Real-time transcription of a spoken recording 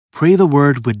Pray the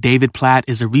Word with David Platt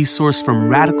is a resource from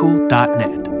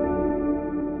radical.net.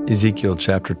 Ezekiel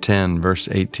chapter 10, verse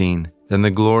 18. Then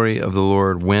the glory of the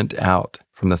Lord went out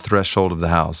from the threshold of the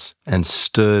house and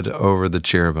stood over the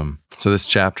cherubim. So this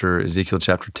chapter, Ezekiel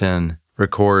chapter 10,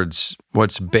 records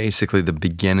what's basically the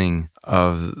beginning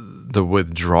of the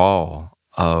withdrawal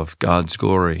of God's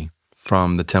glory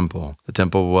from the temple. The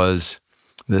temple was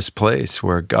this place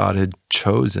where God had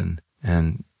chosen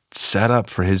and set up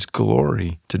for his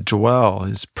glory to dwell,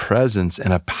 his presence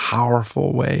in a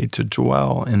powerful way to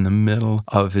dwell in the middle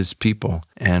of his people.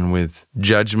 And with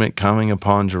judgment coming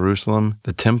upon Jerusalem,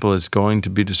 the temple is going to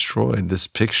be destroyed. This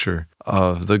picture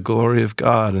of the glory of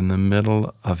God in the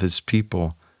middle of his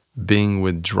people being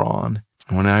withdrawn.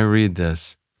 When I read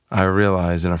this, I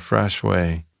realize in a fresh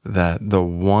way that the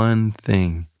one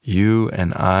thing you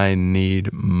and I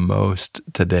need most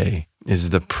today is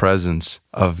the presence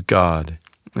of God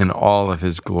in all of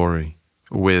his glory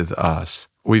with us.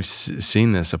 We've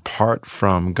seen this. Apart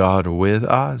from God with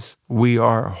us, we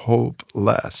are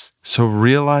hopeless. So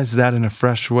realize that in a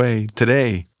fresh way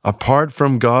today. Apart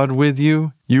from God with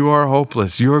you, you are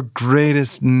hopeless. Your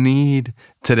greatest need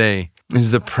today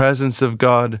is the presence of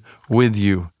God with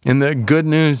you. And the good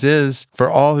news is, for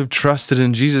all who've trusted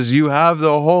in Jesus, you have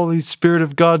the Holy Spirit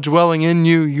of God dwelling in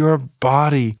you. Your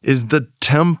body is the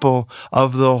temple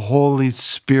of the Holy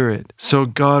Spirit. So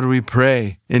God, we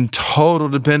pray in total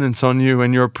dependence on you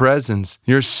and your presence,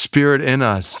 your Spirit in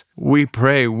us. We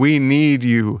pray, we need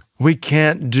you. We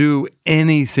can't do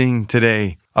anything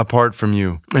today apart from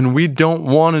you. And we don't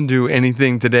want to do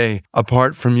anything today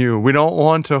apart from you. We don't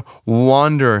want to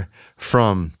wander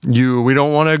from you. We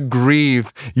don't want to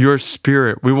grieve your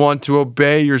Spirit. We want to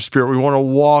obey your Spirit. We want to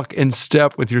walk in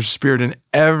step with your Spirit in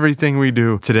everything we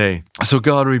do today. So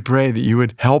God, we pray that you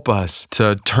would help us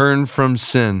to turn from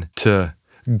sin, to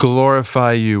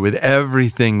glorify you with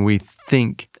everything we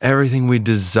think, everything we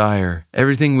desire,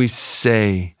 everything we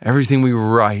say, everything we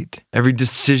write, every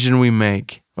decision we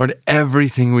make. Lord,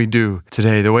 everything we do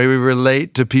today, the way we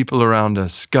relate to people around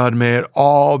us, God, may it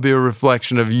all be a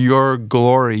reflection of your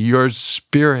glory, your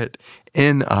Spirit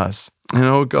in us. And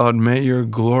oh God, may your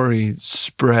glory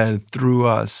spread through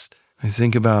us. I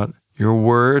think about your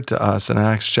word to us in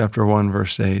Acts chapter 1,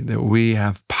 verse 8, that we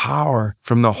have power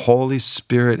from the Holy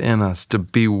Spirit in us to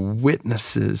be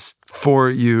witnesses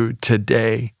for you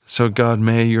today. So God,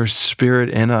 may your Spirit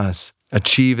in us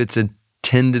achieve its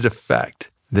intended effect,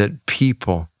 that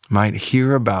people might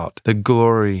hear about the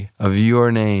glory of your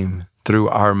name through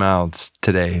our mouths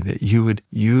today, that you would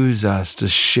use us to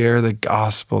share the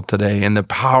gospel today and the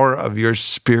power of your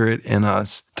Spirit in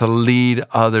us to lead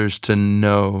others to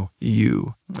know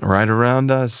you. Right around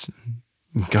us,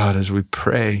 God, as we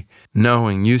pray,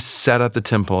 knowing you set up the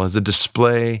temple as a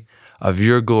display of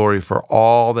your glory for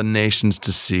all the nations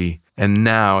to see. And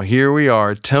now, here we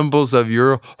are, temples of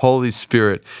your Holy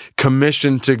Spirit,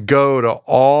 commissioned to go to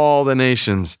all the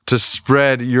nations to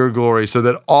spread your glory so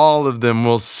that all of them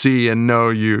will see and know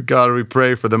you. God, we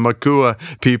pray for the Makua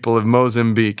people of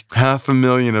Mozambique,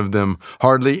 500,000 of them,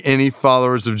 hardly any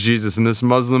followers of Jesus in this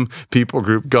Muslim people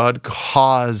group. God,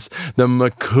 cause the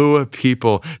Makua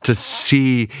people to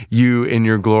see you in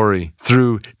your glory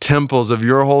through temples of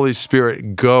your Holy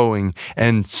Spirit going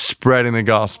and spreading the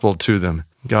gospel to them.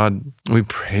 God, we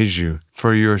praise you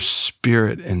for your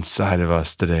Spirit inside of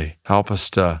us today. Help us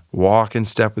to walk in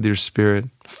step with your Spirit,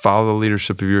 follow the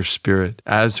leadership of your Spirit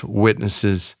as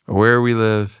witnesses where we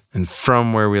live and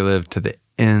from where we live to the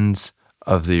ends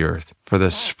of the earth for the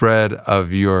spread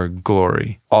of your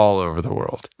glory all over the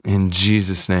world. In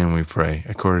Jesus' name we pray,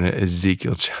 according to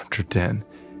Ezekiel chapter 10.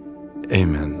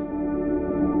 Amen.